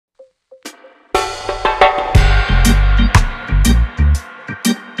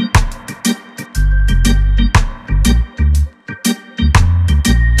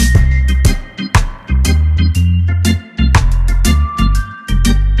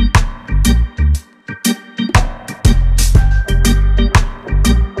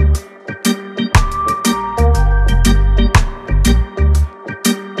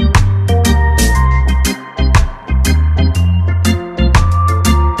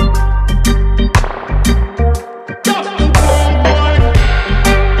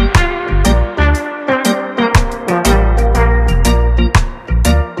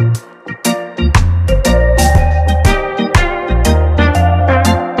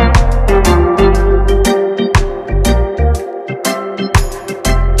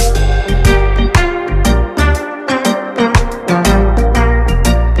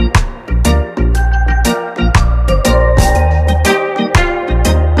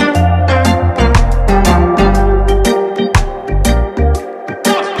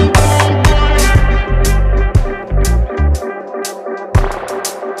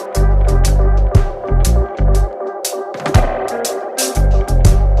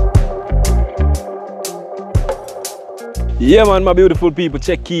Yeah man, my beautiful people,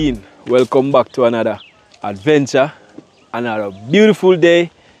 check in. Welcome back to another adventure, another beautiful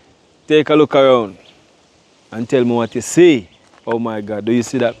day. Take a look around and tell me what you see. Oh my God, do you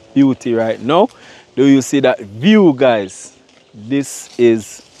see that beauty right now? Do you see that view, guys? This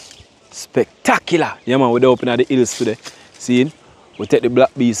is spectacular. Yeah man, we're up in the hills today. See, we take the black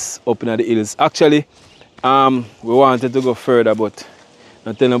beast up in the hills. Actually, we wanted to go further, but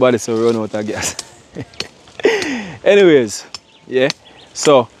not tell nobody so we run out of gas. Anyways, yeah.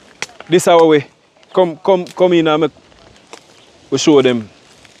 So this is our way. Come in and we show them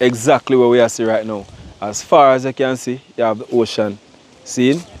exactly where we are see right now. As far as you can see, you have the ocean.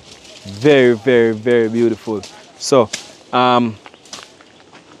 See? Very, very, very beautiful. So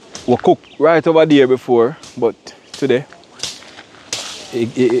we cooked right over there before, but today,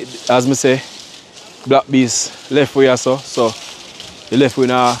 as me say, black beast left we are so we left we in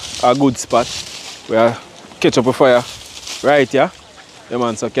a good spot. We are catch up a fire right here. Yeah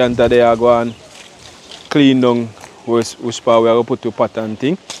man, so Kenta there go and clean down which part we are going to put to pot and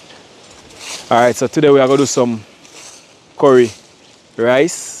thing. Alright, so today we are going to do some curry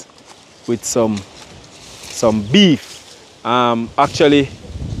rice with some beef. Actually,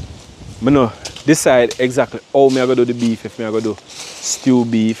 I no decide exactly how I going to do the beef, if I going to do stew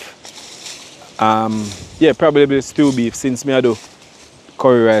beef. Yeah, probably stew beef since I do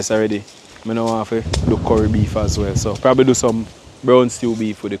curry rice already. I don't want to do curry beef as well. So probably do some brown stew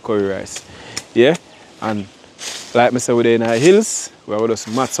beef with the curry rice. Yeah? And like I said, we're in the hills. We're going to just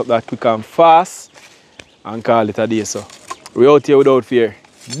match up that quick and fast and call it a day. So we're out here without fear.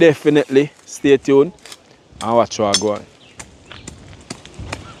 Definitely stay tuned and watch how I go on.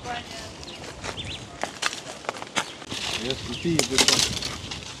 Just the people.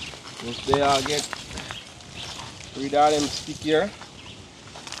 Once they all get rid of them stick here.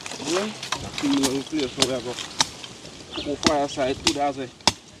 Yeah, clean on the place so we have to go fire side too, that's a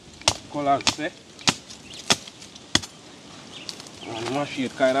color set. And the machine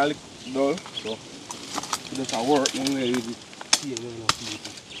kind of look dull, so it doesn't work when we with the same amount of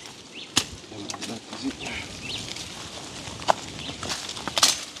people. That is it.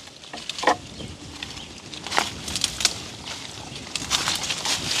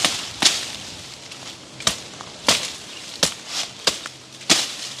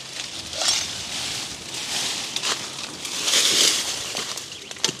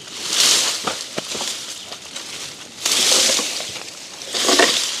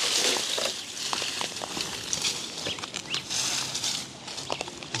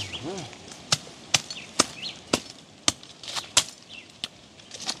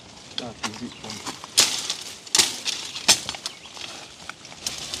 That is it from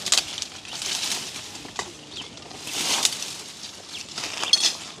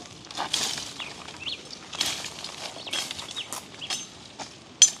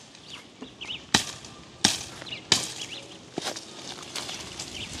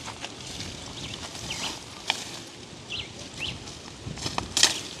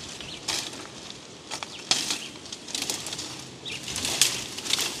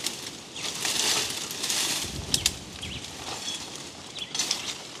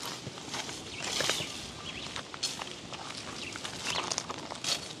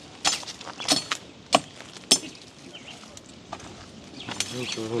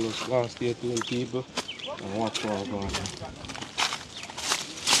so we'll just stay tuned people and watch what we're going on.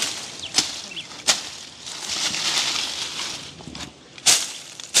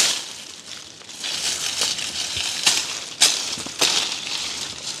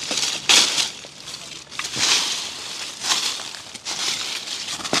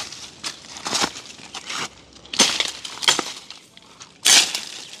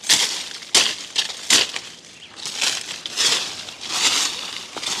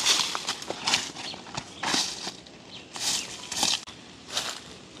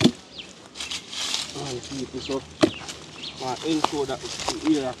 People, so my ensure that the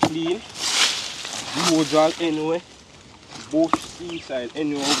area clean, roads all anyway, both seaside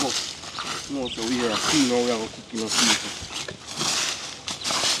anywhere we go. No, so we are clean now, we are cooking up people.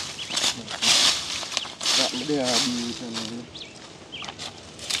 That there are beans and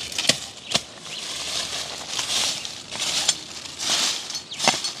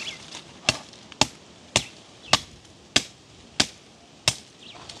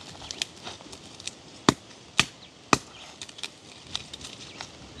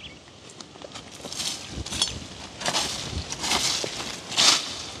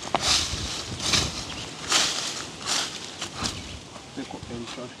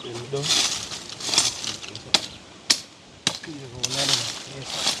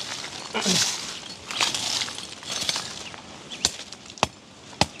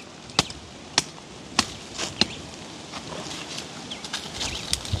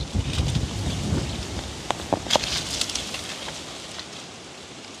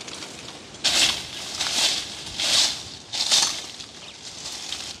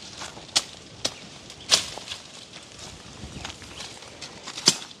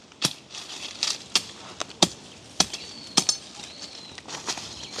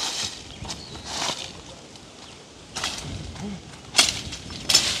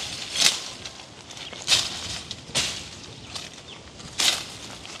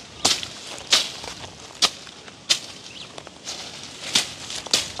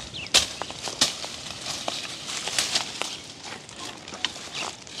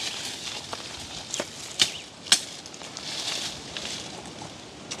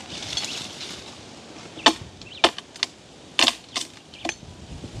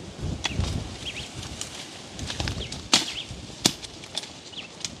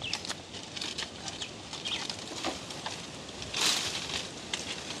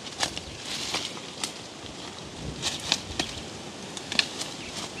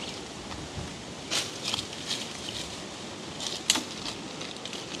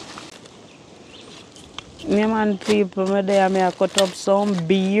Me man people, me there me a cut up some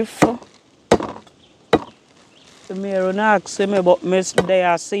beef. Me run ask me but me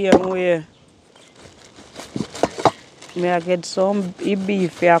there same way. Me a get some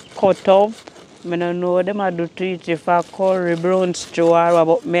beef a cut up. Me no know them a do treat if a curry brown stew or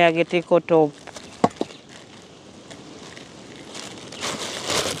but me a get it cut up.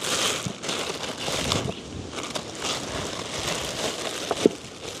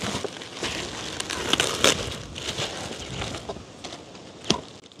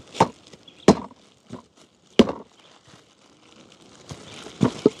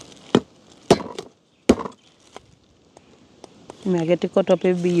 Me I get to cut up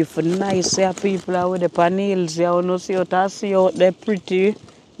a beef nice here people are with the panels here. You know see how to see out the pretty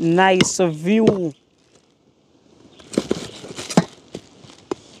nice view.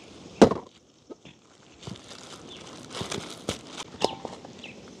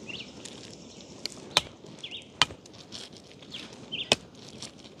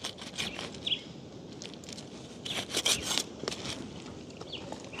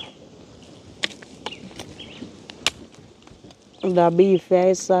 The beef here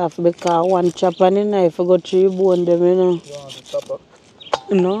is soft because one chop on the knife got 3 bone them you know. You want to chop up?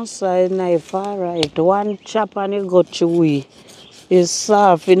 No side knife alright. One chop and it got chewy. It's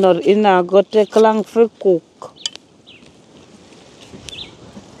soft, you know, it not go take long for cook.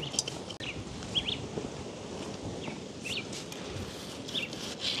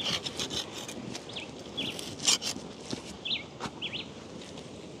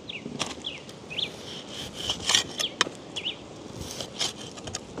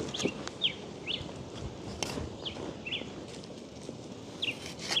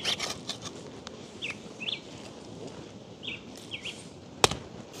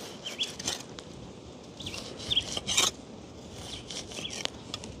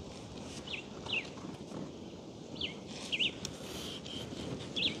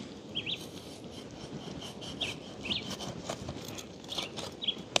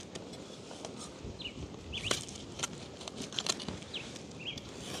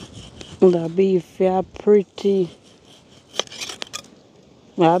 The beef here pretty.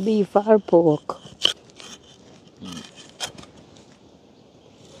 The beef or pork.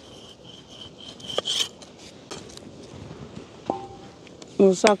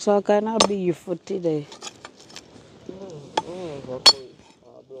 You suck some kind of beef for today.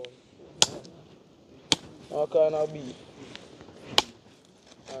 All kind of beef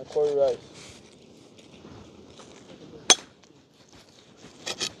and curry rice.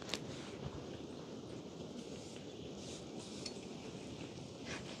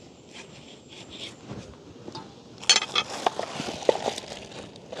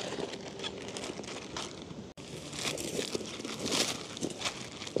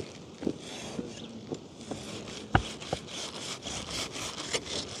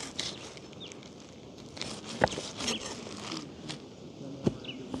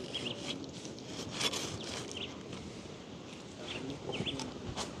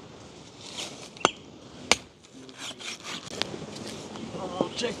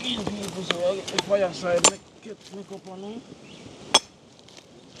 Check in people so I get the fire side make up on them.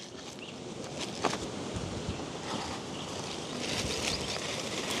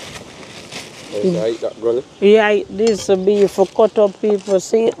 Yes, I eat that gully. Yeah, this beef cut up people,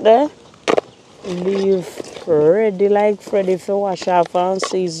 see it there? Beef ready like Freddy for wash off and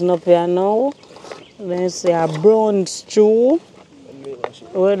season up here now. Then say a brown stew.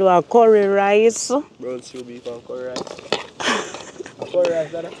 We do a curry rice. Brown stew beef and curry rice. Curry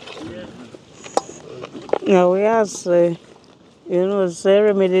rice, that? Now we have say, you know, say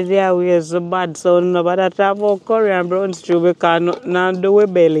remedy there we is bad so nobody talk about curry and brown stew because not do we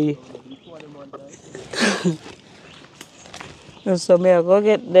belly. So me I go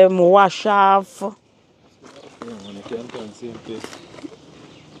get them wash off.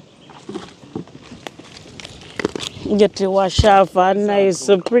 Get to wash off a nice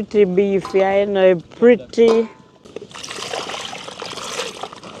pretty beef here, you know, pretty.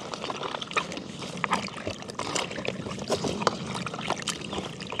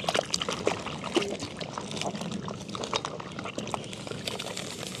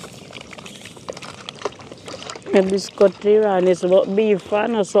 And this cutlery and it's about beef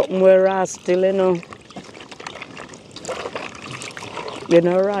and something where raw still, you know. You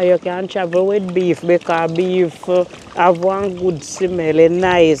know, raw, you can travel with beef because beef have one good smell,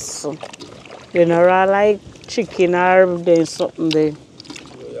 nice. You know, raw like chicken or then something there.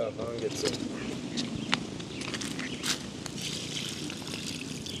 Yeah, I can get some.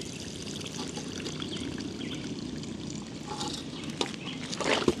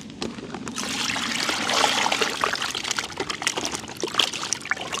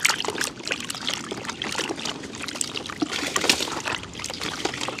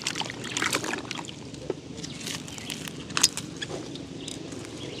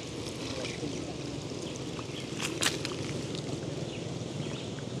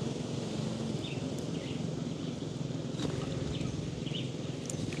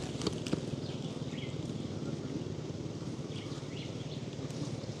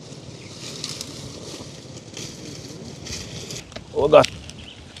 we got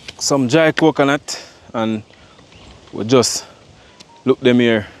some dry coconut and we just look them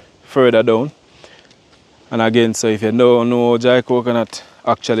here further down. And again, so if you don't know how dry coconut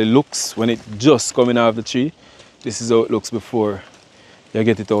actually looks when it just coming out of the tree, this is how it looks before you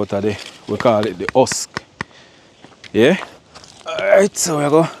get it out of the, we call it the husk. Yeah? Alright, so we're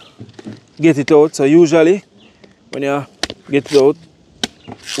going to get it out. So usually when you get it out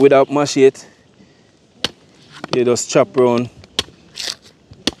without machete, you just chop around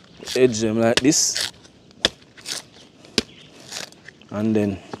the edge them like this. And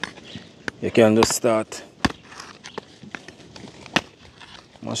then you can just start.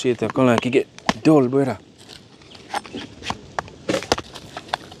 Machete come like you get dull, brother.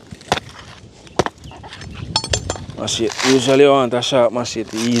 Machete, usually you want a sharp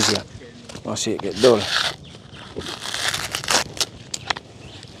machete easier. Machete get dull.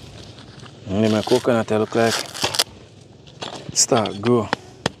 And then my coconut look like start grow.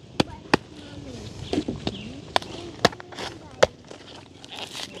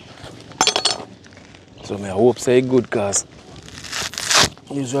 So I hope say good cause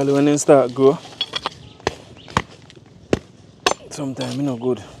usually when they start grow, sometimes it's not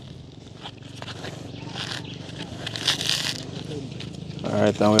good.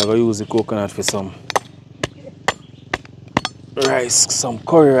 Alright, now we're going to use the coconut for some rice, some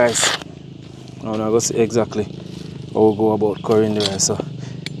curry rice. Now I'm going to see exactly how we go about currying the rice. So,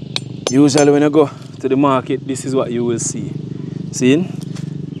 usually when you go to the market, this is what you will see. See?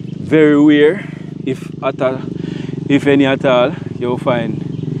 Very rare, if any at all, you'll find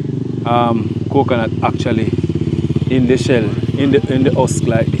coconut actually in the shell, in the husk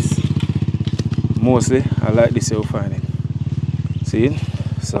like this. Mostly, I like this you'll find it. See?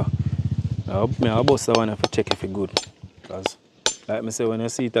 So, I'll bust that one and check if it's good. Because, like I say, when you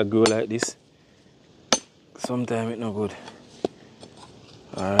see it grow like this, sometimes it's not good.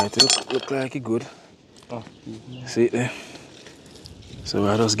 Alright, it look like it's good. Oh. See it there? So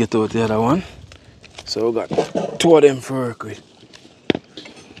I just get out the other one. So we got two of them for work with.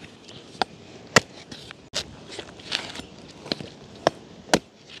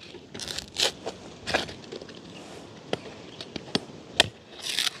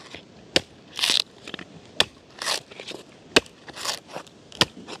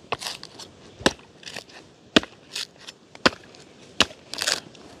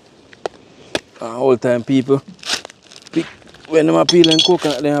 All time people pick, when they are peeling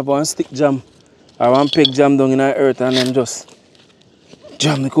coconut, they have one stick jam or one peg jam down in the earth and then just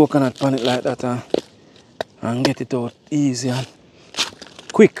jam the coconut on it like that and get it out easy and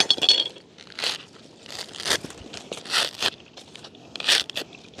quick.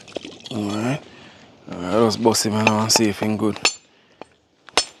 Alright, I'll just bust him now and see if he's good.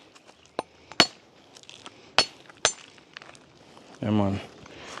 Yeah man,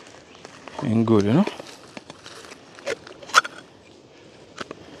 ain't good, you know.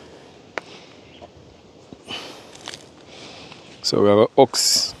 So we're going to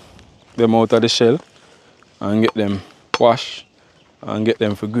ox them out of the shell and get them washed and get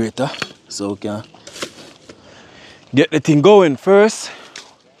them for grater so we can get the thing going first.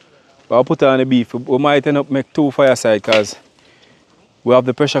 But I'll put on the beef. We might end up make 2 fireside because we have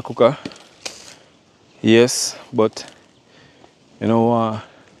the pressure cooker. Yes, but you know,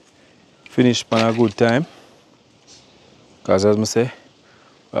 finish on a good time. Because as I say,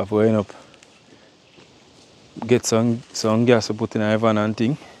 we have to end up get some gas to put in a van and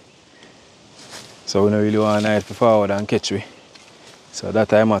thing. So we don't really want to night for forward and catch we. So that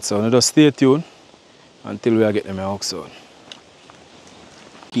time at so just stay tuned until we get them ox out.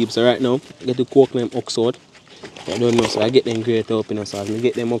 Peeps, so right now, I get to cook them ox out. I don't know, so I get them grate up, you know, so as I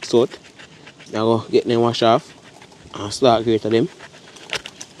get them ox out, I go get them wash off and start grate them.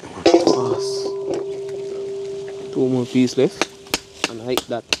 2 more pieces left. And like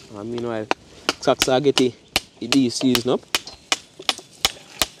that. And meanwhile, I get these seasoned up.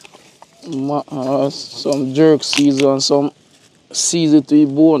 Some jerk season, some season to the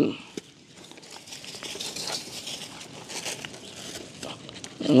bone.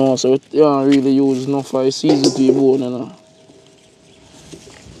 No, so you don't really use enough for season to the bone, you know.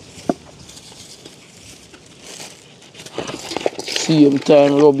 Same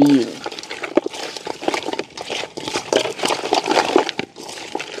time rub in.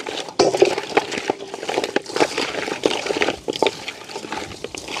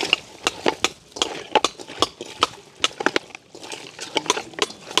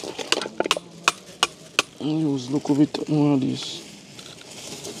 Look a bit more of this.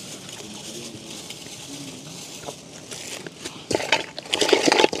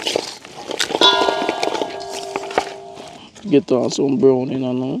 Get on some browning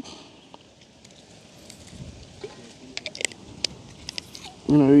and now.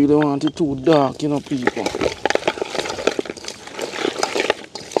 I don't really want it too dark, you know, people.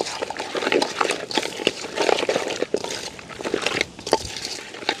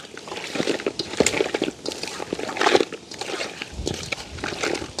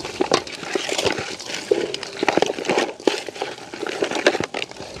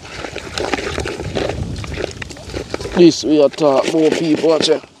 This we are talk about people, watch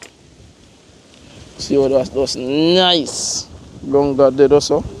it. See how that's nice. Longer dead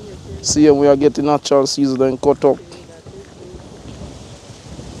also. See how we are getting natural seasoning cut up.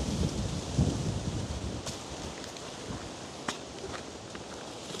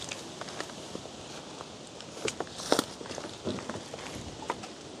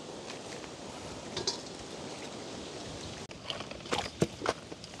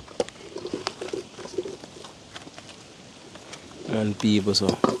 And people so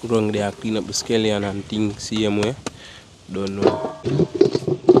wrong there clean up the scallion and things same way. Don't know.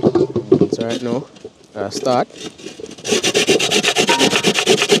 So right now, start.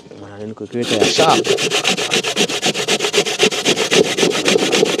 Man, look at it sharp.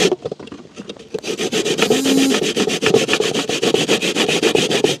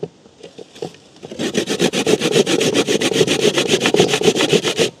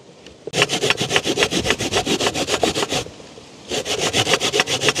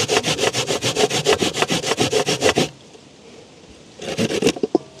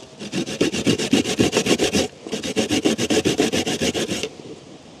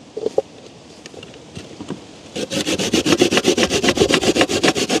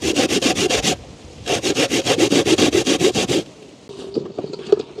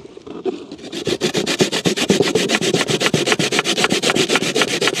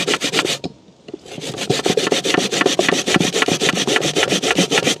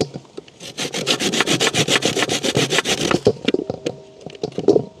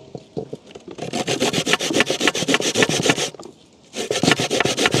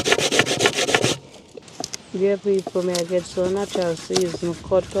 Yeah, people, may I get so natural season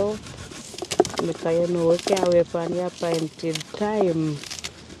cut out because you know we can't wait for the appointed time.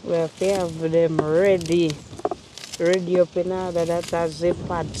 We have to have them ready up in order that as the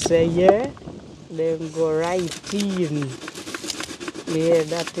pot say, yeah, them go right in. Yeah,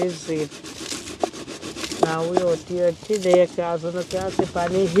 that is it. Now we out here today because we can sit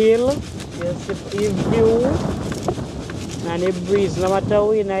on the hill, you see the view. And the breeze, no matter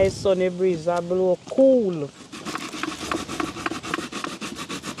how nice sunny breeze, that blow cool.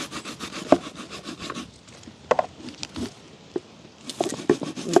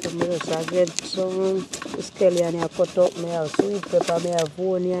 I get some scallion I cut up. I have sweet pepper, I have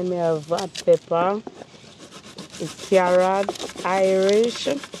onion, I have hot pepper, carrot, Irish,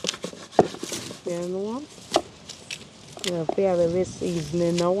 you know. You have to have every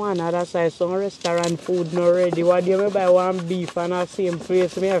seasoning. No one other side, some restaurant food not ready. What do you mean by one beef and the same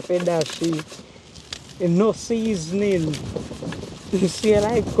place? I have to dash it. No seasoning. You see,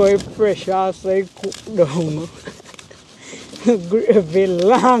 like how it fresh as I cook down. Gravy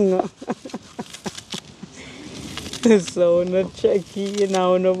long. So, no check it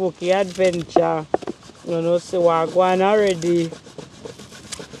now, no book adventure. You know, see what going already.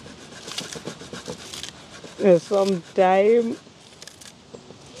 Sometime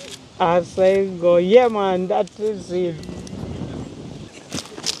I say go, yeah man, that is it.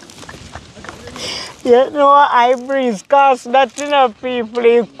 You know, I breeze cause that people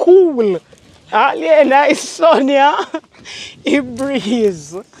is cool. All yeah, nice sun, yeah. It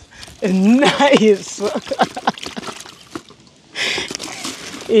breeze. Nice.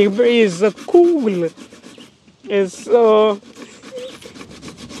 It breeze cool. So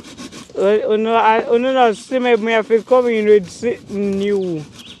you know, see me have to come in with something new.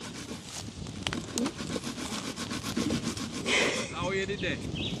 How are you today?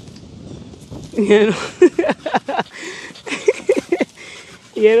 You know,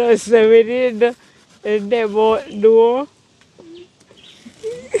 you know, so we did the demo do.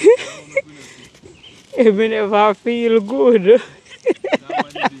 It may never feel good.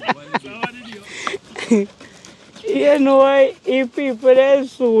 You know, if people are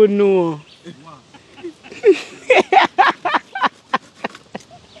so know.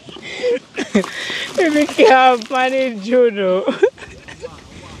 If you can't manage, you know.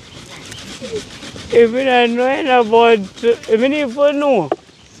 If you don't know about, even if you know,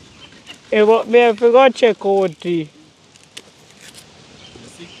 about me, I forgot to check out it.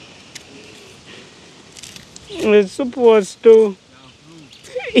 It's supposed to.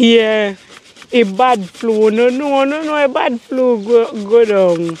 Yeah. A bad flu. No, a bad flu go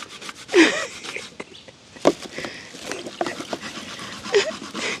down.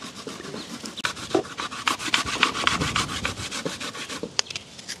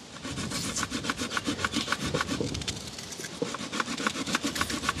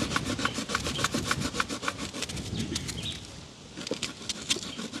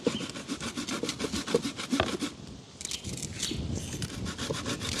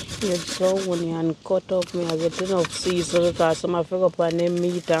 So when you cut up, me I get enough season because some I figure up on the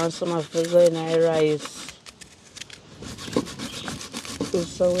meat and some I figure in the rice.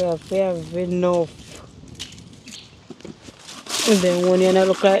 So we have to have enough. And then when you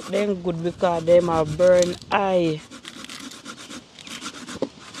look at them good because them are burn eye.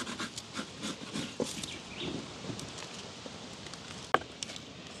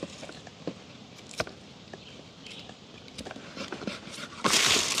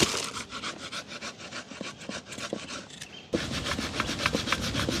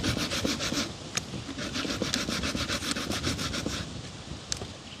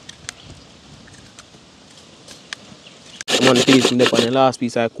 I'm on the piece on the last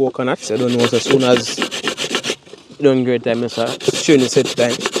piece of coconut. So I don't know, so as soon as you don't get time, it's showing the set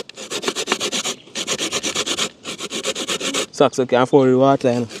time. Socks so can fall the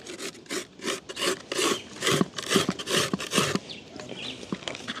water, you know.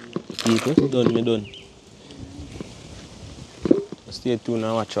 People, done. Stay tuned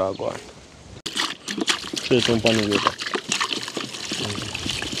and watch how I go on. Straight from panel later.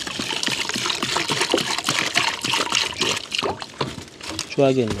 Show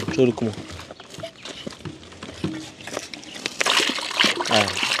again, man. Show the come on.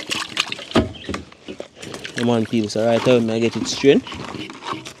 Alright. Come on, people. So right now, I get it strained.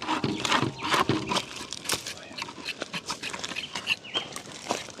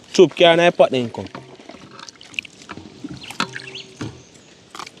 Soup can I pot then come?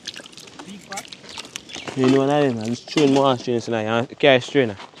 You know what I mean? I'm strain more strain tonight. You carry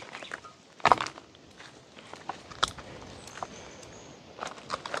strainer.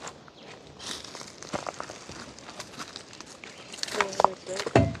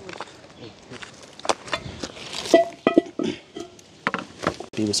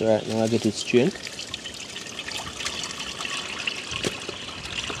 People, so right now I get it strained.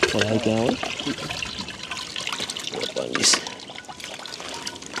 What I can work. Work on this.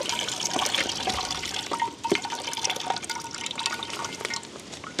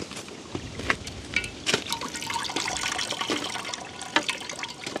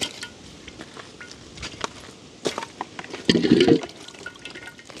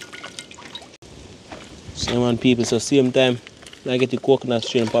 Same on people, so same time I get the coconut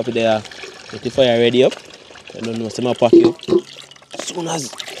strain pop it there, get the fire ready up. I don't know, so I pack you. As soon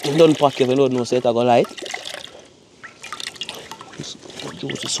as I'm done packing, I don't know, so it I go light. Just do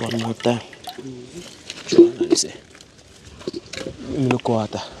this one more time. Let me see. Give me look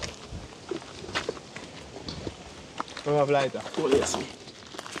water. You have lighter? Oh, yes.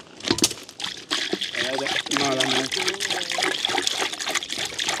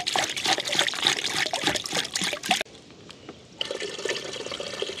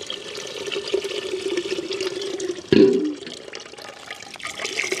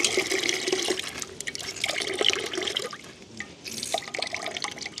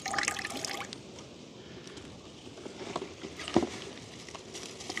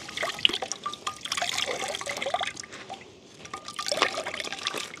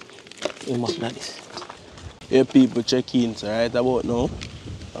 Here people check in, so right about now,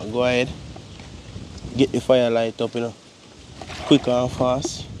 I'll go ahead, get the fire light up, you know, quick and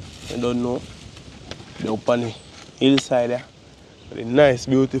fast. You don't know, they're up on the hillside there, with a nice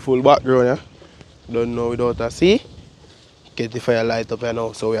beautiful background, yeah. Don't know without a see, get the fire light up here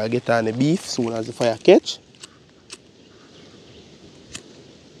now, so we'll get on the beef soon as the fire catch.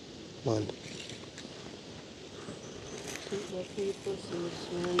 Man.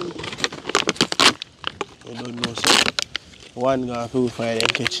 You don't know, so one guy who fire them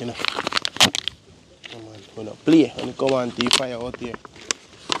catch, you know. Come on, we don't play when you come on to the fire out here.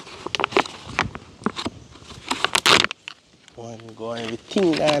 One go and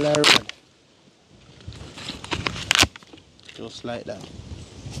everything down the road. Just like that.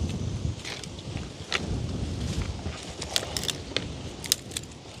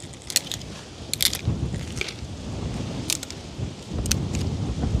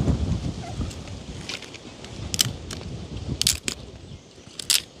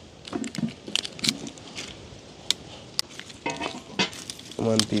 Come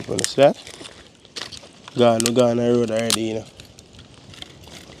on people, see that? Gone on the road already, you know.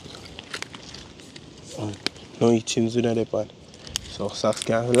 no itchings with the pan. So Sax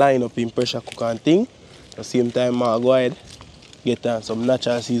can line up in pressure cooker and thing. At the same time, I'll go ahead, get on some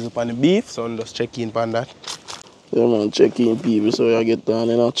natural season on the beef, so I'm just check in on that. Yeah man, check in people so you get on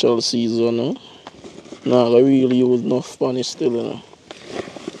the natural season now. Nah, I really use enough Spanish still, you know.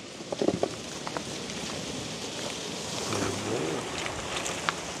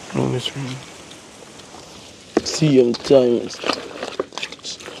 Same time.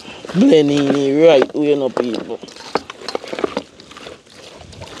 Blending it right way, no people.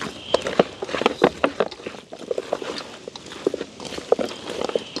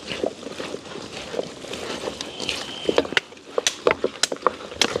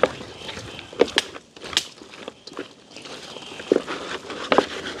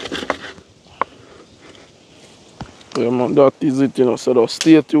 Yeah man, that is it, you know, so just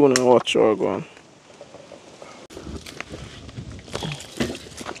stay tuned and watch her go on.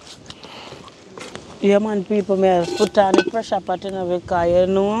 Yeah man, people, may put on the pressure pot in because you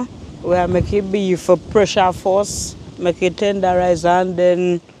know, we make it beef for pressure first, make it tenderize, and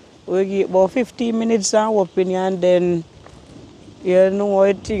then we give about 15 minutes and open and then you know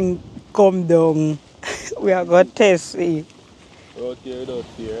what thing come down. We are going to test it. Out here without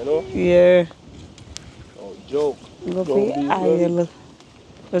fear, you know? Yeah. Oh, joke. Go Don't for be oil.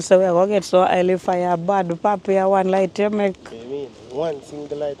 So we are going to get some oil fire bad. Papa, one light you make. I mean, one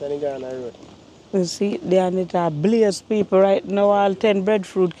single light and on the road. You see, they are need a blaze people right now. All 10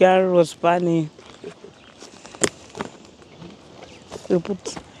 breadfruit can roast pani. You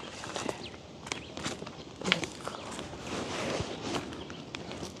put.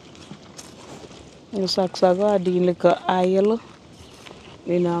 You Sax go add in like oil.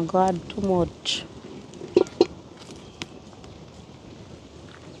 You don't go add too much.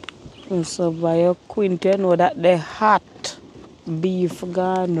 And so by your quint, you know that the hot beef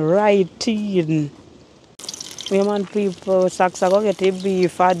gone right in. Me man people, Sax go get the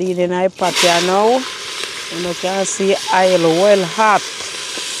beef add in a pot here now. You can see oil well hot.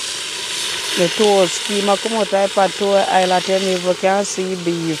 The toast schema come out of pot to oil at any you can see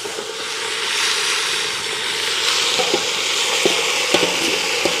beef.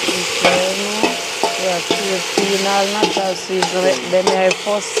 Yeah, keep all natural season. Then I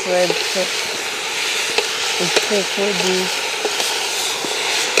first red to cook with this.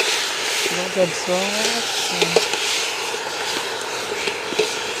 Look at so.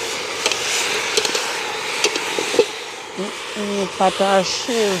 Pata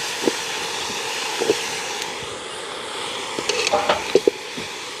shift.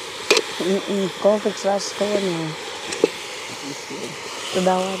 Go fix that stone now. To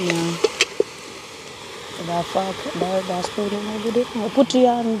that one now. That fuck, that spoon in my good. Put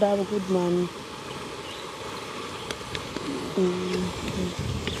your hand that good man.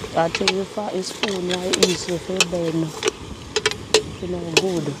 I tell you, for his spoon, why easy for them. You know,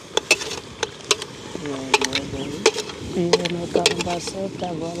 good. You know, come back, set I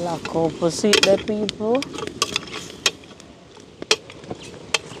go lock up. See the people.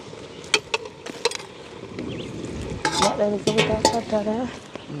 What the little bit of butter there?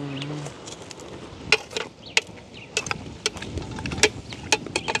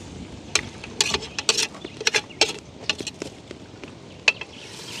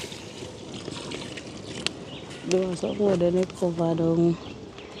 Do some more, then it cover down.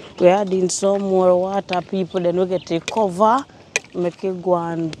 We add in some more water, people, then we get it cover, make it go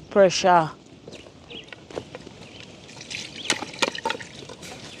on pressure.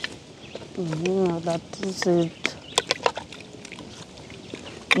 That is it.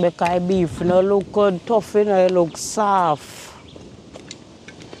 Because beef no look good, tough, you know, it looks soft.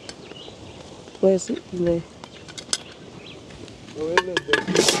 Where's it there?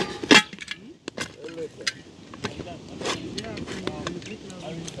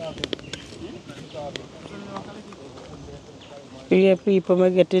 Yeah, people may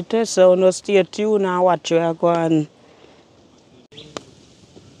get it, so no stay tuned and watch you are going.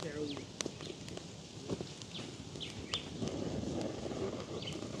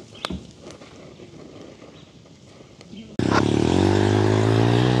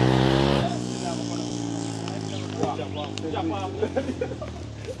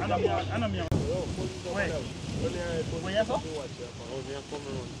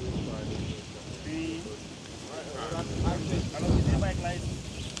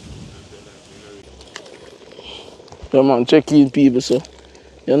 Yeah man, check in people so.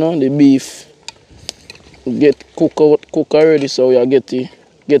 You know the beef get cook already, so we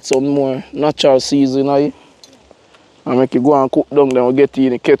get some more natural seasoning and make it go and cook down, then we get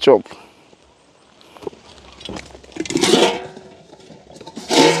in the ketchup.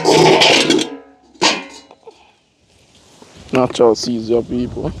 natural season,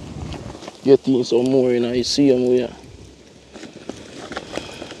 people. Get in some more in the same way.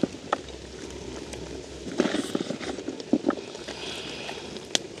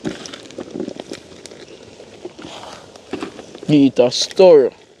 Get a stir.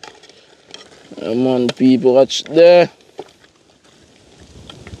 Come on, people, watch there.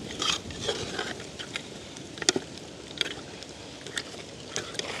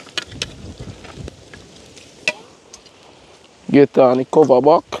 Get on the cover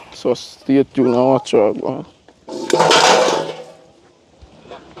back, so stay tuned and watch her go.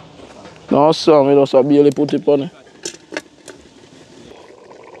 Now, Sam, we just barely put it on it.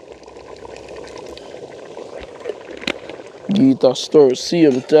 Get a stir,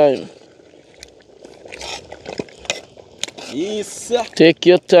 same time. Yes, sir. Take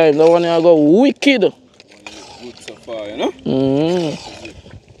your time, that one you go wicked. Good so far, you know?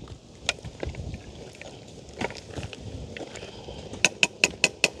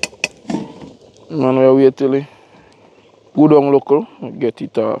 Man, we wait till it go down local and get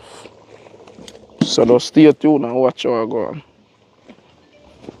it off. So just stay tuned and watch how I go on.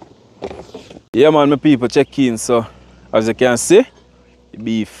 Yeah, man, my people, check in. So, as you can see, the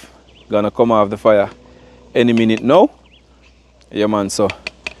beef gonna come off the fire any minute now. Yeah, man, so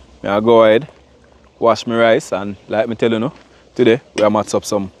I go ahead, wash my rice, and like me tell you now, today we are match up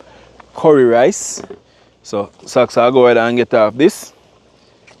some curry rice. So, I'll go ahead and get off this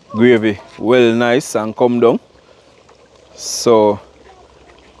gravy well nice and come down. So,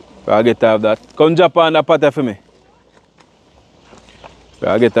 I'll get off that. Come jump on the pot for me.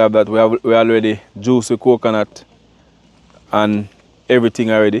 I'll get off that. We already juice with coconut and everything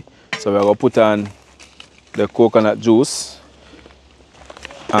already. So, we're going to put on the coconut juice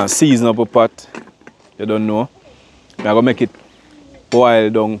and season up a pot. You don't know. I'm going to make it boil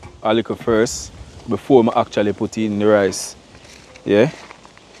down a little first before I actually put in the rice. Yeah.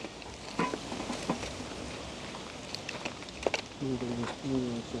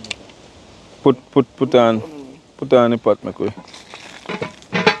 Put on the pot, my boy.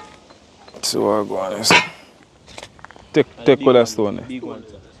 So I go on this. Take all that stone.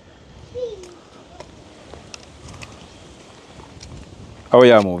 How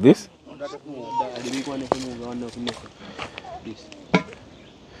you move this?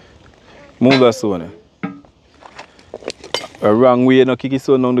 Move that stone. A wrong way, no kick it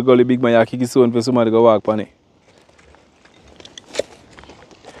stone down the gully, big man, you kick it stone for somebody to go walk on it.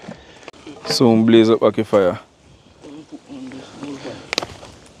 Soon blaze up like a fire.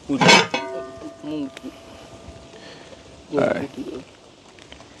 Alright.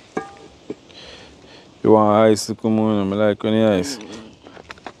 You want ice to come on? I like any ice.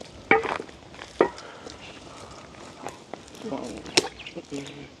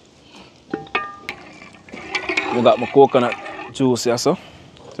 I got my coconut juice here, so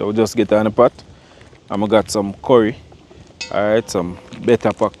we just get on the pot. And I got some curry. Alright, some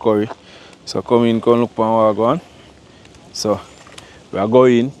better pack curry. So come in, come look for what I go on. So we are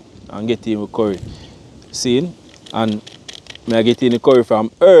going and get in with curry. See? And I get in the curry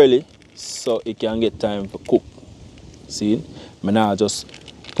from early so it can get time to cook. See? I now just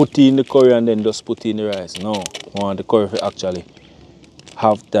put in the curry and then just put in the rice. No, I want the curry to actually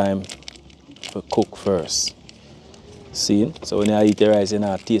have time to cook first. See? So when you eat the rice, you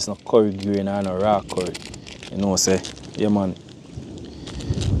don't taste no curry grain or no raw curry. You know, say, yeah man,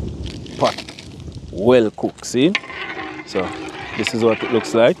 pot well cooked, see? So this is what it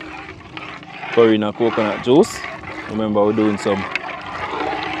looks like. Curry and coconut juice. Remember, we're doing some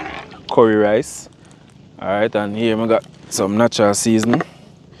curry rice. Alright, and here I got some natural seasoning.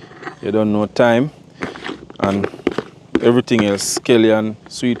 You don't know time. And everything else, scallion,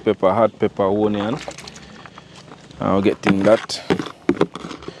 sweet pepper, hot pepper, onion. I'll get in that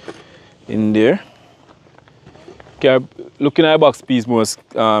in there. Okay, looking at the box piece most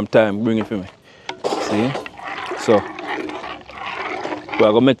time, bring it for me. See? So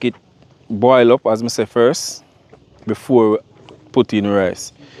we're gonna make it boil up, as I say first, before we put in the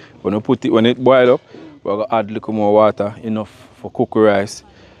rice. When it boil up, we're gonna add a little more water, enough for cook the rice,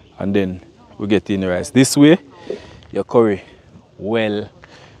 and then we get in the rice. This way, your curry well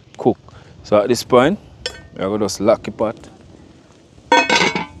cooked. So at this point, we're gonna just lock the pot.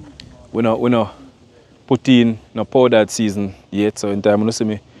 We no put in no powdered season yet, so in time you see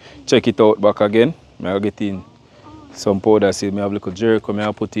me check it out back again. I'll get in some powder season. I have a little Jericho,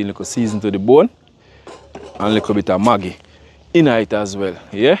 I put in a little season to the bone and a little bit of Maggi in it as well.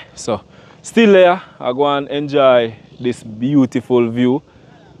 Yeah, so still there, I go and enjoy this beautiful view.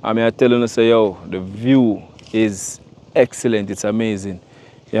 I mean, I tell you, say, yo, the view is excellent, it's amazing.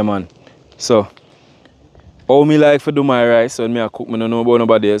 Yeah, man. So How me like to do my rice when me I cook, me don't know about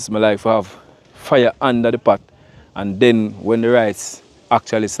nobody else. Me like to have fire under the pot, and then when the rice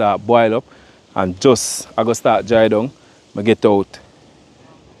actually start boil up and just I go start dry down, I get out,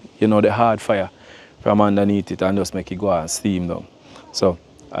 you know, the hard fire from underneath it and just make it go and steam down. So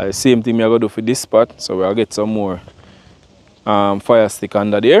the same thing I go do for this pot. So we'll get some more fire stick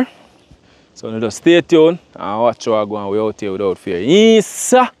under there. So just stay tuned and watch how I go and we out here without fear. Yes,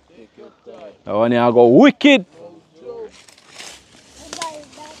 sir. That one here go wicked.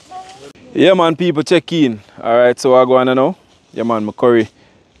 Yeah man, people check in. Alright, so I go on now. Yeah man, my curry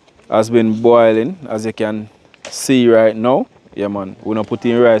has been boiling, as you can see right now. Yeah man, we're not put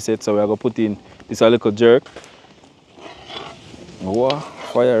in rice yet, so we're going to put in this a little jerk. Wow,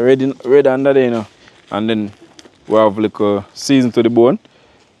 fire red under there, you know. And then we have little season to the bone.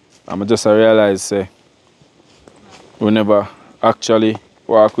 And I just realized we never actually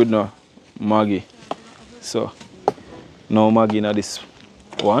work with no Maggi. So no Maggi in this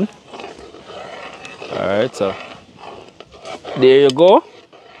one. Alright, so there you go.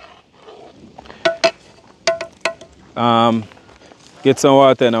 Get some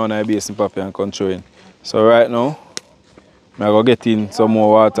water now on I basin paper and control in. So right now, I'm going to get in some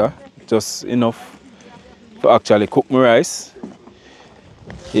more water, just enough to actually cook my rice.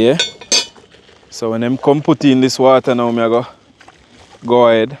 Yeah. So when I'm come put in this water now, I'm going to go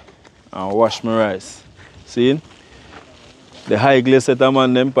ahead and wash my rice. See? The high glycerin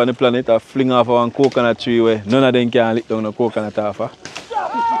man them on the planet are fling off one coconut tree where none of them can lick down a coconut off.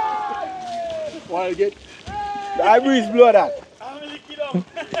 Why you get the high breeze blow that?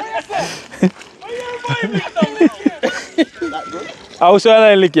 How should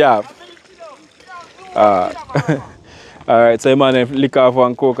I lick you off? Alright, so you man lick off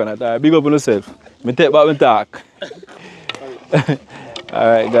one coconut. Alright, big up on yourself. Me take back my talk.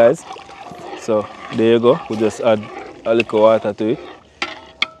 Alright guys. So there you go. We just add a little water to it.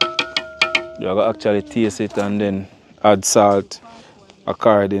 You gotta actually taste it and then add salt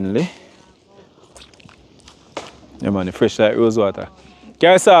accordingly. Yeah man, fresh like rose water.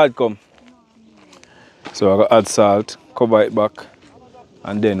 Carry salt come. So I gotta add salt, cover it back,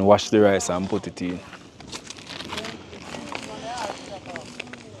 and then wash the rice and put it in.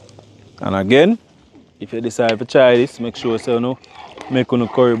 And again, if you decide to try this, make sure so you make your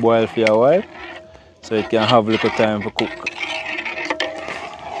curry boil for a while, so it can have a little time to cook.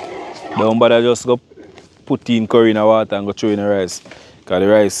 Don't bother just go put in curry in the water and go throw in the rice. Because the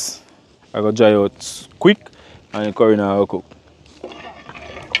rice I go dry out quick and the curry now will cook.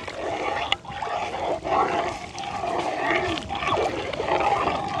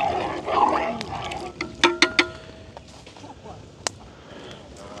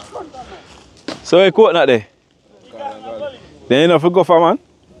 So you cook that there? Then you know if you go for man?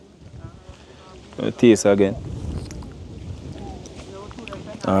 Taste again.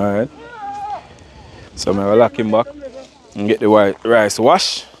 Alright. So I'm going to lock him back and get the rice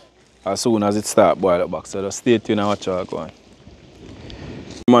washed as soon as it starts boiling back. So just stay tuned and watch how it goes.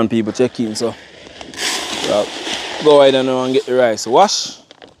 Man, people check in, so go ahead and get the rice washed.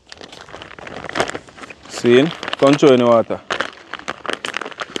 See? Control in the water.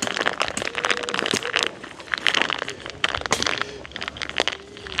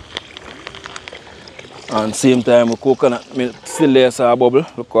 And same time the coconut milk still there so bubble.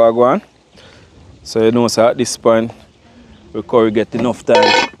 Look how I go on. So you know so at this point the curry get enough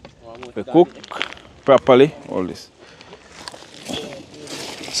time to cook properly. All this.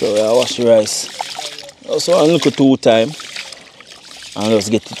 So I wash the rice. Also I look at 2 times and just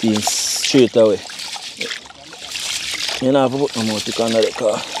get it in straight away. You don't have to put no more thick under the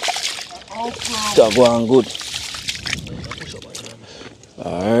car. It's going good.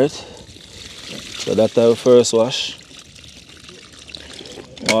 Alright. So that's our first wash.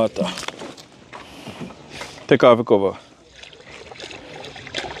 Water. Take off the cover.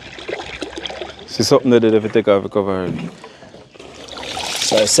 See something there if you take off the cover already.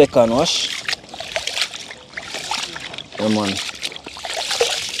 So the second wash. Come on.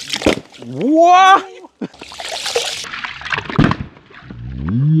 What?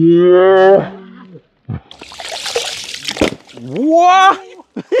 Yeah. What?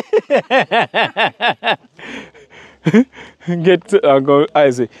 Get to go, I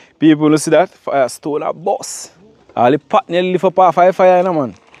say, people who see that fire stole a boss. All the pot nearly lift up a fire,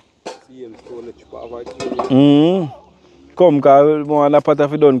 man. Come, because one of the pot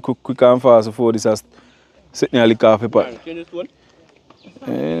if you done cook quick and fast before this has set nearly coffee pot.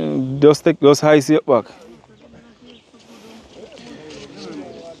 Just ice it back.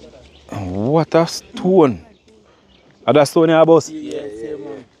 What a stone. Are that stone here, boss? Yes,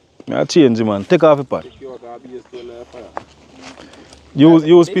 man. I change, man. Take off the pot. I'll be a stone on fire.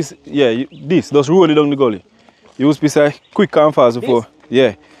 Use piece, yeah, this, just roll it down the gully. Use piece quick and fast before,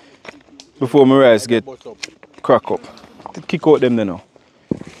 yeah. Before my rice get crack up. Kick out them there now.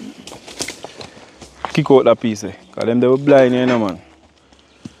 Kick out that piece there. Cause them they were blind here, man.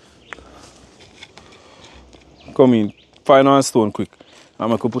 Come in, find one stone quick. I'm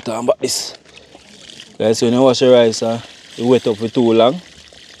gonna put on back this. Guys, when you wash your rice, you wet up for too long,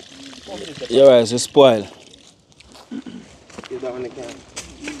 your rice will spoil.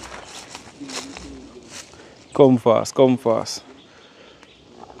 Come fast, come fast.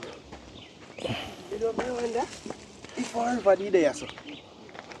 If everybody there, so.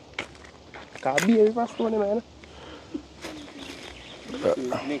 Can't be a stone, man.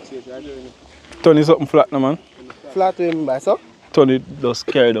 Next year, I do. Turn it something flat now, man. Flat to him by so? Turn it, just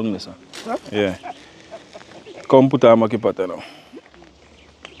carry down this one. Huh? Yeah. Come put on Maki Pata now.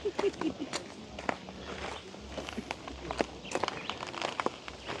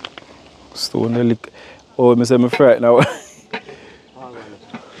 Stone the lick. Oh, I say I'm frightened now.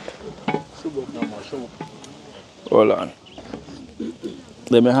 Hold on.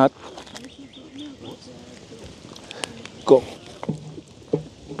 Let me hot. Go.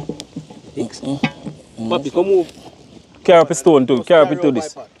 Thanks. Papi, come move. Carry up a stone too. Carry up it to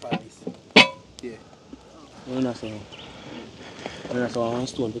this. Yeah. I'm not one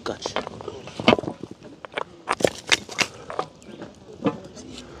stone to catch.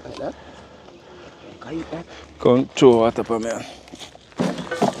 Like that? Can you eat that? Come throw water for me.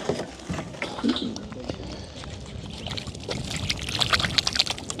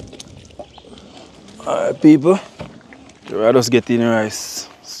 Alright, people. We're just getting rice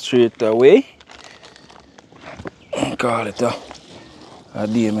straight away. Call it a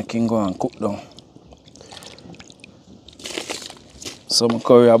day I can go and cook down. Some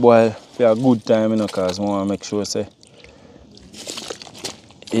curry a boil for a good time, you know, because I want to make sure say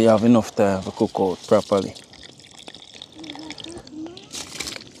you have enough time to cook out properly.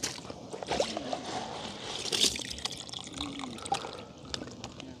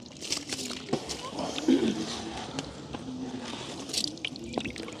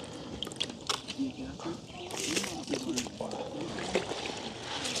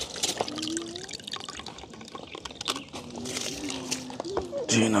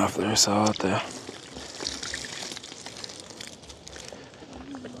 Drain off the rest of the water.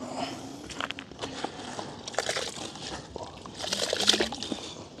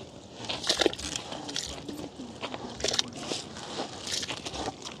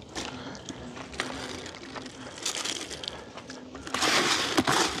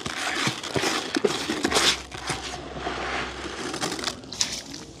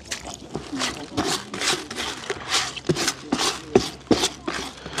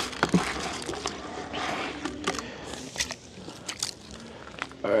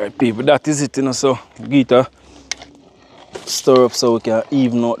 Alright people, that is it, you know, so Gita stir up so we can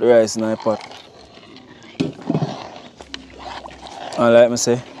even out the rice in the pot. And like I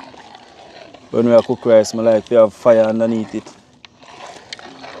say, when we cook rice, I like to have fire underneath it.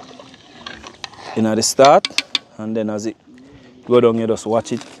 In the start, and then as it go down, you just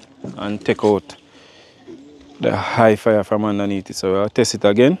watch it and take out the high fire from underneath it. So we'll test it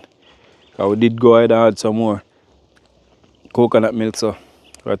again. Because we did go ahead and add some more coconut milk, so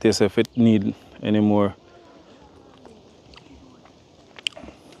we'll test if it need any more.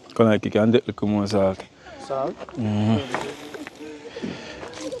 Like you can take a little more salt. Salt?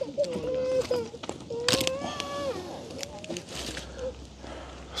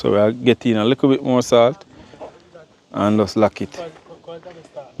 So we'll get in a little bit more salt and just lock it.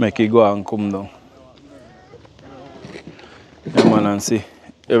 Make it go and come down. Yeah man, and see.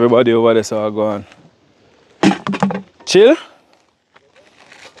 Everybody over there so I go on. Chill.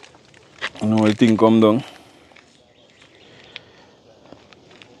 And all the thing come down.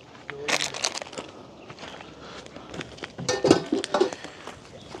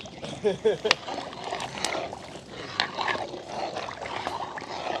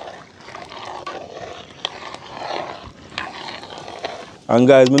 And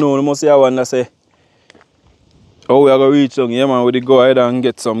guys, I know you must have one that say, oh, we are going to reach down here, man. We go ahead and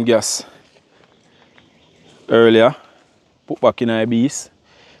get some gas earlier. Put back in our beast.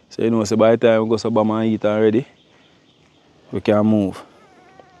 So, you know, so by the time we go to Bama and eat already, we can move.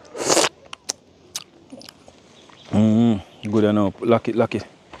 Good enough. Lock it, lock it.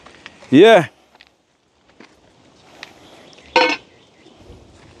 Yeah.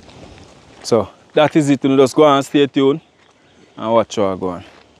 So, that is it. You know, just go and stay tuned and watch how I go on.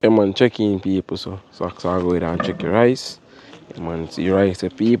 Yeah man, check in people, so I go ahead and check your rice. Yeah man, see your rice, the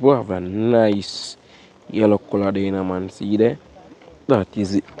people have a nice Yellow color there, man. See there? That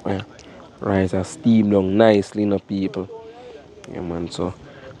is it. Yeah. Rice are steamed down nicely, people. Yeah, man. So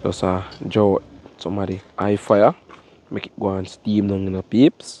just draw somebody high fire. Make it go and steam down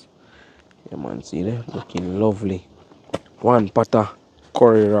peeps. Yeah, man. See there? Looking lovely. One pot of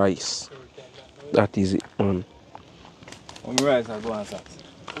curry rice. That is it, man. How many rice are going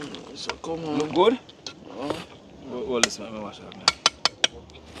on? So come on. Look good? Hold this one, wash it up, man.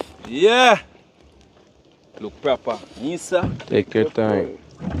 Yeah! Look proper. Nisa. Take your time.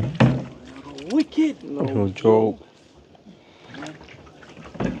 Wicked. No joke.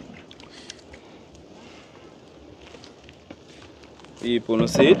 People no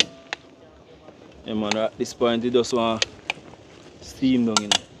see it. Yeah, man, at this point, you just want steam down,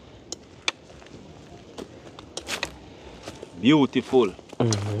 Beautiful.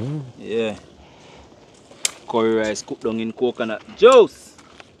 Yeah. Curry rice cooked down in coconut juice.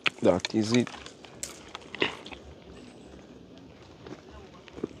 That is it.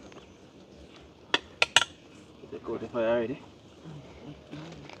 Take out the fire already.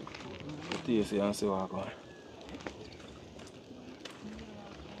 Taste it and see what going.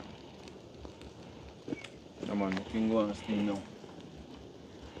 Yeah, man, you can go and steam now.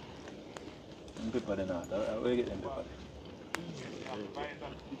 And pepper then out. Where you get them pepper?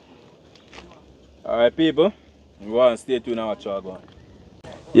 Alright, people. You want to stay tuned and watch what going.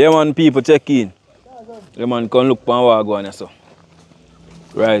 Yeah, man, people, check in. Yeah, man, come look for what going so.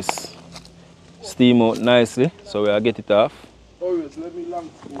 Rice steam out nicely, so we'll get it off.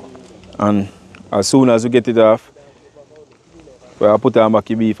 And as soon as we get it off, we'll put on back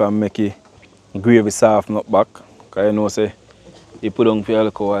the beef and make it gravy soften up back. Because you know, say, you put on for a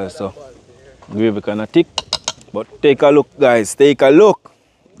little while, so gravy kind of thick. But take a look, guys, take a look.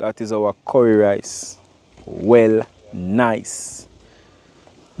 That is our curry rice. Well, nice.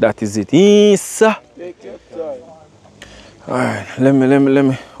 That is it. Yes. Take your time. Alright, let me.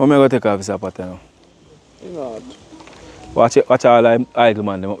 How am I going to take off this pot now? Not. Watch all the idle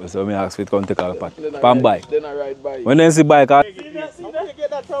man them up there, so I ask for it to come take off the pot. Pan bike. Then I ride bike. When they see bike, Gone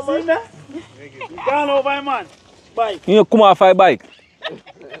over, man. Bike. you come off a bike.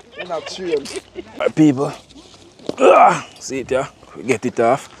 Not train. Alright, people. See it here? We get it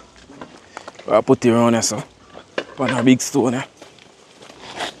off. I put it around here, so. On a big stone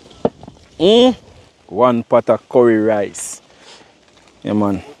here. One pot of curry rice. Yeah,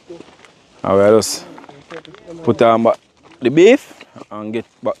 man. I will just put on back the beef and get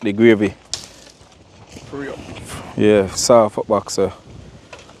back the gravy. Yeah, soft up back so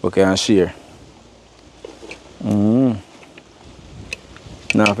we can share.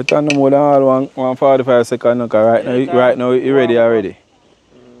 Now, if it turn no more than all 145 seconds, right now you ready already.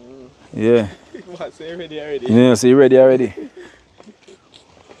 Yeah. Say ready already. Yeah, so you ready already.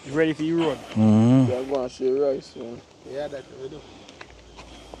 You ready for your run? I'm going to share rice. Man. Yeah, that's what we do.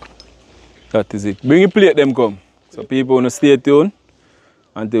 That is it. Bring your plate them come. So people wanna stay tuned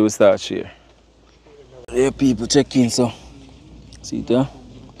until we start share. Yeah, people check in so. See it huh?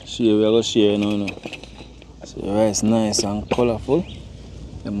 Share, we are gonna share now. So the rice nice and colourful.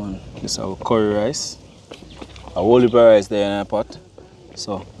 Yeah man, this is our curry rice. A whole heap of rice there in the pot.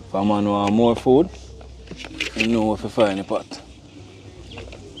 So if a man want more food, you know what to find in the pot.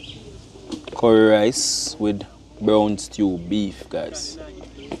 Curry rice with brown stew beef, guys.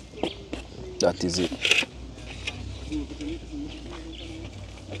 That is it.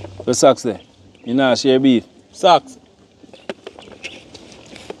 Where's Socks there? You know, share beef. Socks.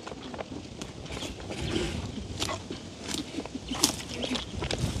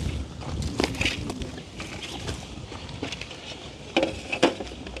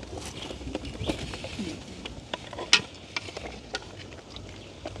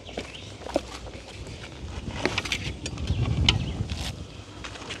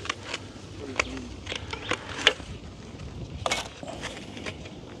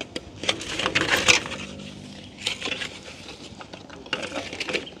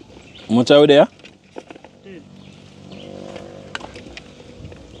 Much are we there?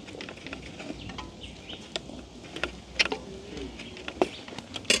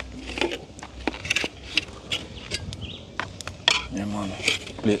 Yeah man,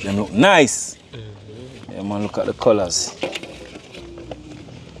 plate them look nice. Yeah man, look at the colors.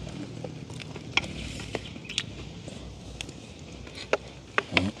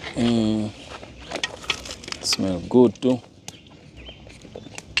 Smell good too.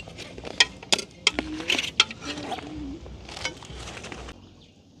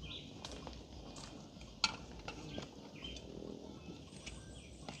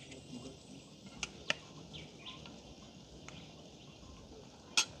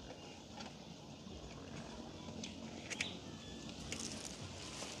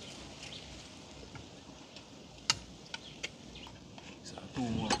 2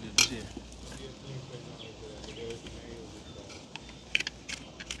 more plates here.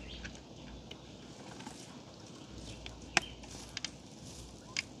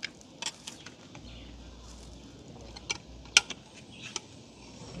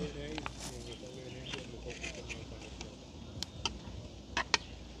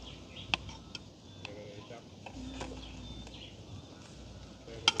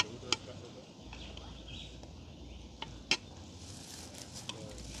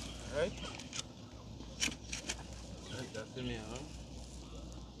 Right? That's the main, huh?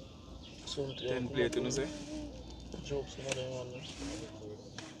 10 plates, you know, say? Jokes, some of them one.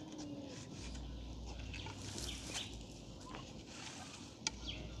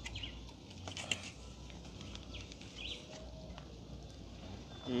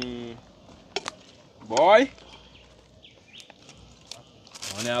 Boy.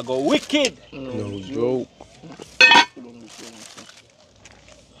 Money I go wicked. No joke.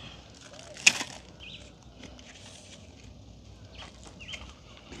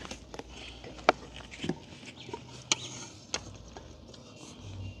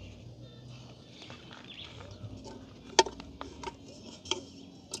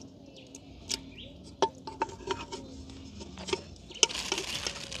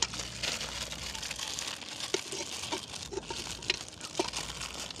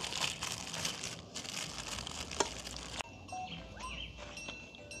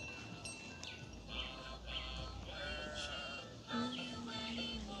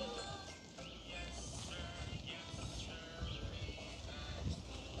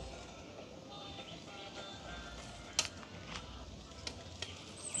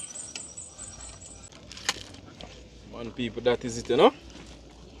 Man, people, that is it, you know?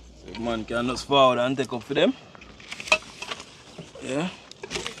 So man can just forward and take up for them. Yeah.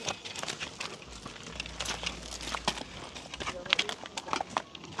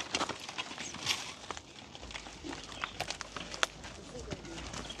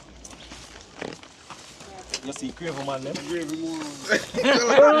 You see, Craven man, them?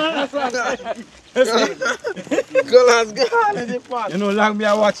 Colors gone in the pot. You know, long me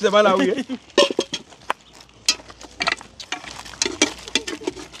I watch them all away.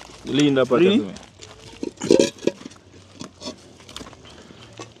 Lean the pot to me.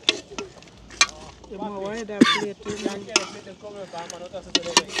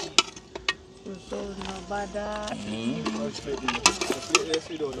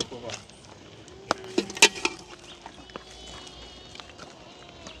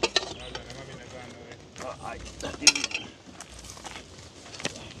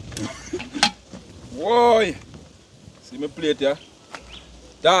 Boy. See me plate here?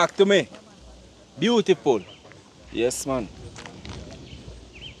 Talk to me. Beautiful. Yes, man.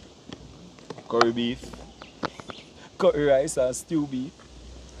 Curry beef. Curry rice and stew beef.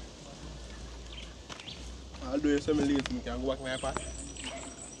 I'll do it some later. I can go back my pot.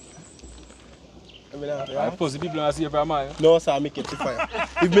 I suppose the people don't see from mine. No, sir, I catch the fire.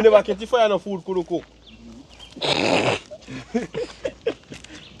 If me never catch the fire, no food could cook.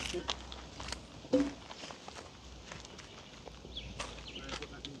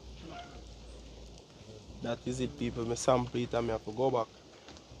 That is it, people. Me sample it and me have to go back.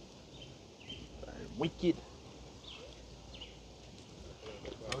 Wicked.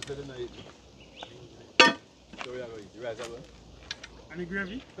 Any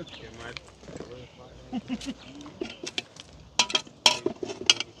gravy?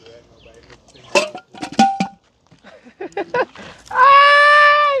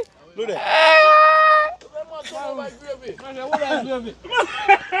 Look there.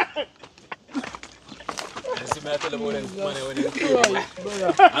 See me I tell them about them money when they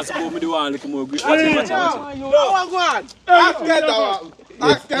I suppose me the one look more great. Watch it. No, go on. Ask that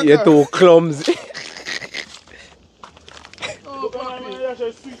one. You're too clumsy.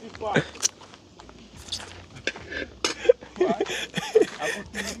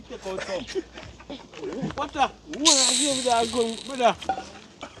 What the? Who are you that going, brother?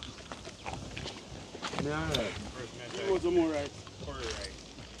 What's more right?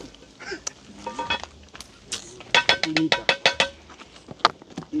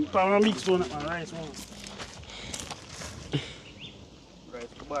 Power mix one and rice one.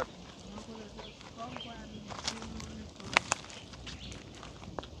 Rice too bad.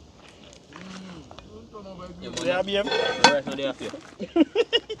 They are BM. Rice no there here.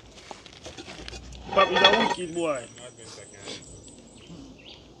 Pop is a wicked boy.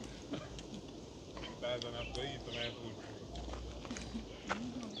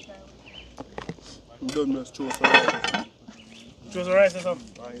 Don't just choose some rice. Choose the rice or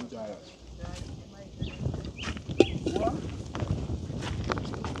something. I enjoy it.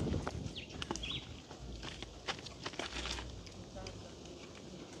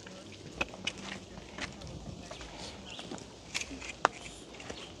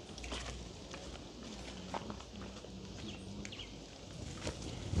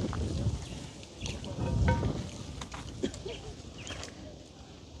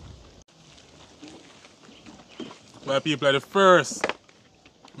 But people are the first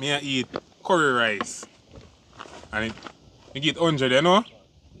me I eat curry rice. And it, you get 100, you know?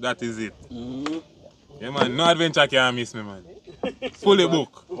 That is it. Yeah, man. No adventure can miss me, man. Fully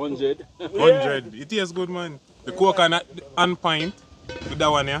book. 100. 100. It tastes good, man. The coconut and pint with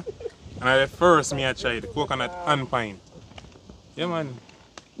that one, yeah? And the first me I tried, the coconut and pint. Yeah, man.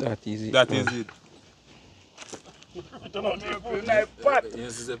 That is it. That is it.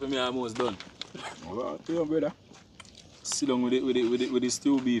 Yes, for me, I'm almost done. Well, tell you, brother. Sit down with the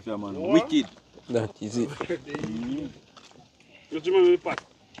stew beef, yeah, man. Wicked. That is it.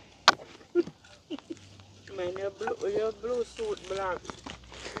 Man, your blue suit black.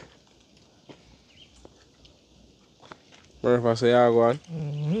 Murphy say, yeah, go on.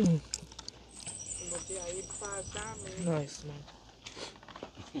 But yeah, eat fast, man. Nice, man.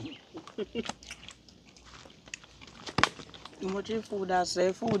 How much your food I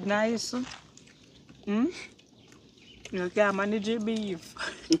say? Food nice? Hmm? You can't manage your beef.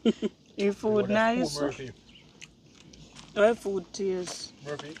 Your food nice? Your food taste?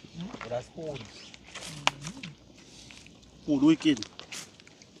 Murphy, that's food. Food wicked.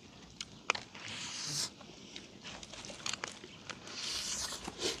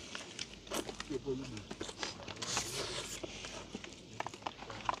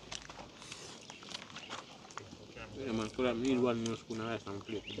 Yeah, man, so that need one more spoon of rice and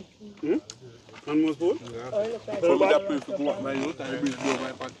plate. One more spoon? So we got proof to come up my youth and the breeze blow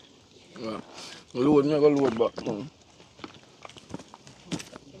my pot. Yeah. Load me, I go load back down.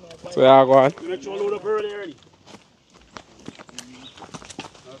 So, yeah, go on. You make sure load up already.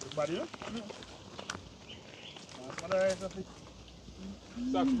 Everybody, yeah?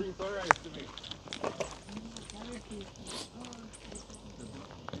 Stop bring some rice to me.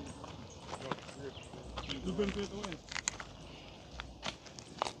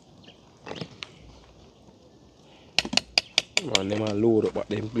 Man, them a load up at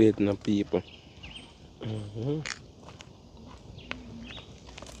them plating of people.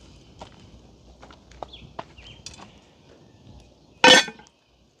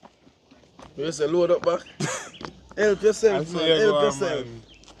 You say load up back? Help yourself, man. Help yourself.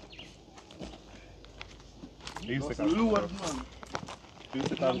 Load, man. You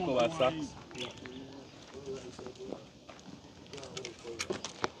sit and cover socks.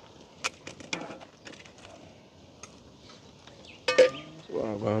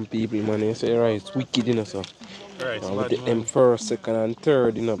 Wow, people, man, they say rice wicked, you know, so. Right, With the M first, second, and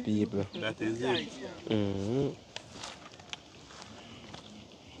third, you know, people. that is it.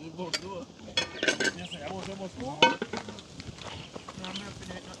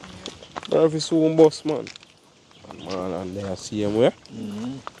 Murphy soon boss, man. Man, and they see him where?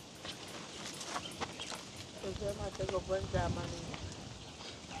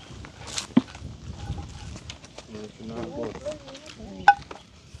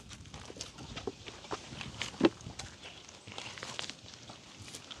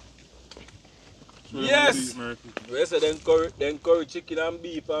 Yes! Murphy. We say then curry chicken and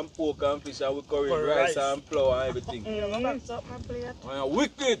beef and pork and fish and we curry rice and flour and everything. That's up my plate. Man,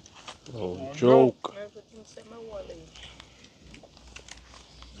 wicked! Oh, joke. Everything set my wallet.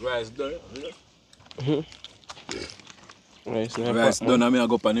 Rice done. Rice never Rice back, done man. and me I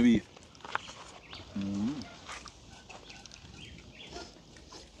go up on the beef.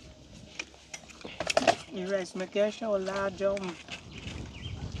 The rice make your show large jump.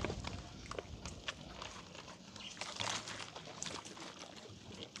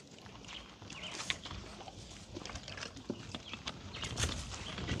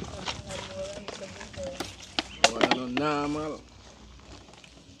 Normal.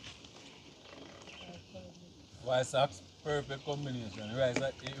 White socks, perfect combination. Rice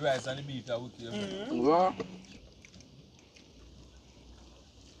and the beef are wicked. Wow.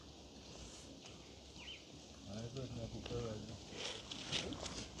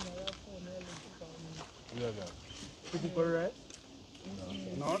 Correct?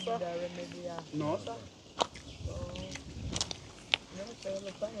 No, sir. No, sir.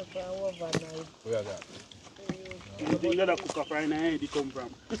 Where that? You think that cook up right now, where they come from?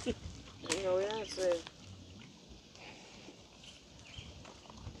 No, yeah, sir.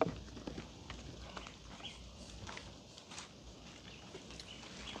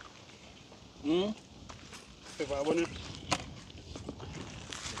 If I want it.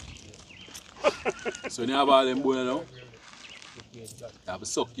 So you have all them boy now? You have to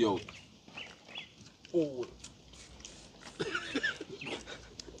suck you out. Oh.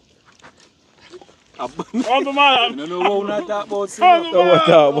 You Man. don't know what we talk about, see? So what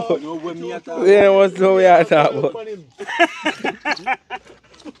talk about? You know what me talk about? Yeah, what's the way I talk about?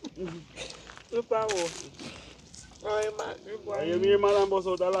 You hear man bust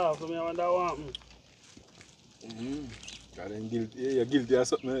out the laugh, so I wonder what happened. God, I'm guilty. Yeah, you're guilty of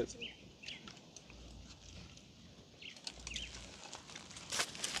something else.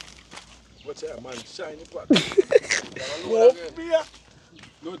 Watch out, man. Shiny pot.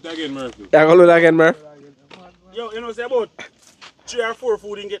 Load again, Murphy. Yeah, go load again, Murph. Yo, you know, say about 3 or 4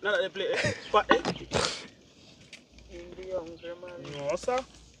 food in get none of the plate. But, no, sir.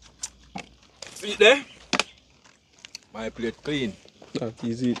 See it there? My plate clean. That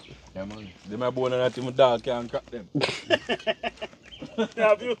is it. Yeah, man. They my bone and that my dog can't crack them.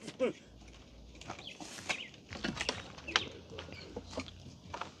 Yeah, beautiful.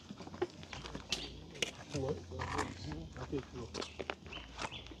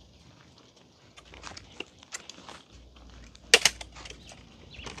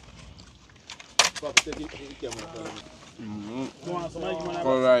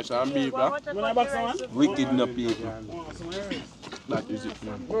 Alright, so I'm beef, huh? You want to box someone? Wicked no people. Want some rice? That is it,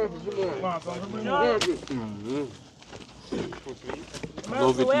 man. Want some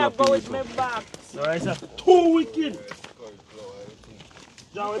Love it no people. The rice are too wicked.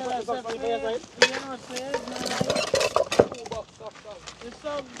 John, we put this up for your side.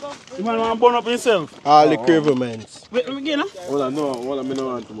 You man want to burn up himself? All the curvements. Wait, let me get it. Hold on, I don't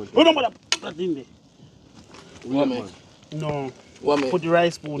want too much. Oh, no, but that in there. What, man? No. What, man? Put the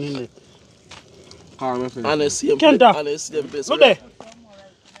rice spoon in there. And the same Kenta. And the same place. Look there.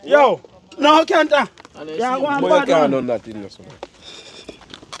 Yo. No, Kenta. And the Yeah, same go on, place. bad one. done that in there, so.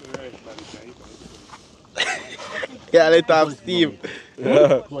 Yeah, let have Steve.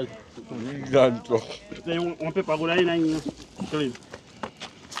 Gone to. Then one paper go in and clean.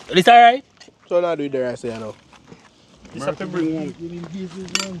 Is that alright? So now do the rice here now. This have to bring one.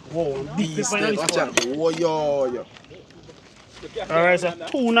 Whoa, big paper in Watch this one. out. Whoa, yo. Alright, sir.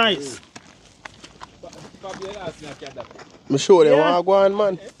 Too nice. I'm sure they want to go on,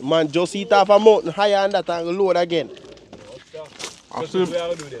 man. Man, just eat off a mountain higher than that and load again.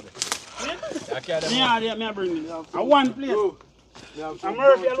 Yeah, me bring it. I one plate. I'm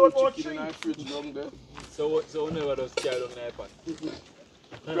Murphy, I load about 3. So never does carry down in the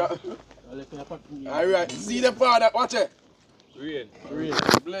iPad. Alright, see the father, watch it. Rain.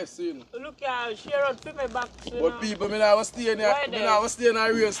 Blessing. Look at share out for my back. But people, me now stay in here, me now stay in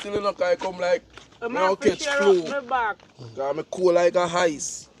a race still enough, I come like, I'm me now catch flu. my back. Cause me cool like a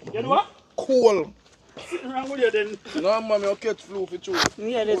ice. You know what? Cool. Sitting around with you then. No man, me catch flu for true.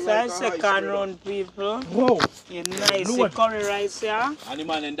 Yeah, this is Like a second ice, round, people. Whoa. You nice Lord. curry rice, yeah? And the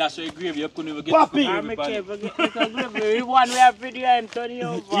man, and that's your gravy, you couldn't even get Papi. I'm a careful, get little gravy. We want we have video and turn you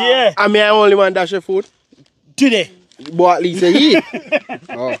over. Yeah. I mean, I only want dash your food. Today. But at least you eat.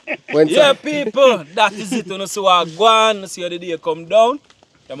 Oh, when Yeah, people, that is it. You know, so I go on, see how the day come down.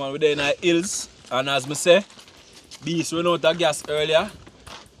 Yeah, man, we're there in the hills. And as I say, beast run out of gas earlier.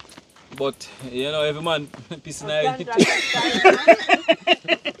 But, you know, every man pissing out.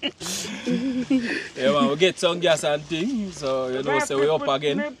 Yeah, man, we get some gas and things. So, you know, so we're up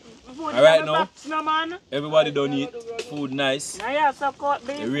again. Alright now, everybody don't eat food nice.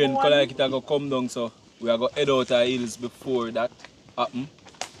 The rain color like it go come down, so we are going to head out the hills before that happen.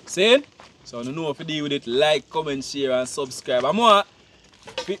 Saying? So you know if you deal with it, like, comment, share and subscribe. I'm more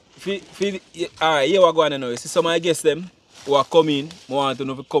alright, here we go on now. You see some of the guests them who are coming, I want to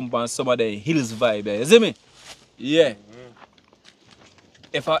know if you come on some of the hills vibe. You see me? Yeah.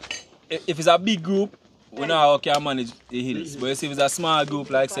 If it's a big group, we know how we can manage the hills. But you see if it's a small group,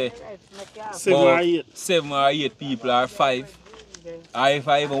 like say 7 or 8. 7 or 8 people or 5. Or if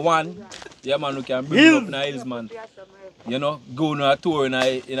I even 1, yeah man, we can bring it up in the hills, man. You know, go on a tour in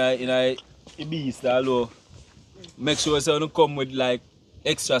a beast that low. Make sure so you come with like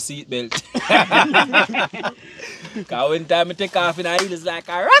extra seat belt. Cause when time I take off in the hills like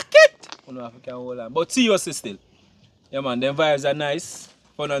a rocket. You know if you can hold on. But seriously still. Yeah man, them vibes are nice.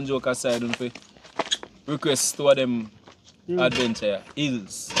 Fun and joke aside, don't we? Request to them adventure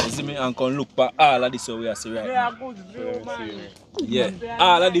hills. You see me and can look for all of this what we are see right now. Yeah.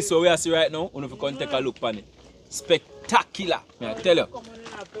 All of this what we are see right now, you know if you can take a look on it. Spectacular, may I tell you.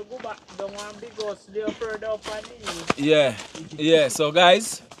 Yeah, so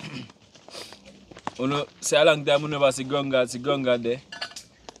guys, you know, say a long time we never see Grungard there.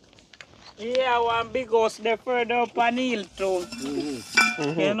 Yeah, one big house there further up on the hill too.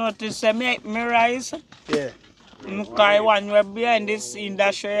 You notice me rice? Yeah. One way behind this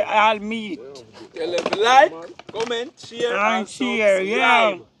industry, all meat. Tell them like, comment, share, And share,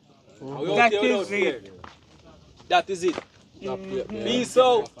 yeah. subscribe. That is it. That is it. Peace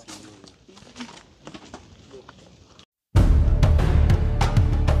out.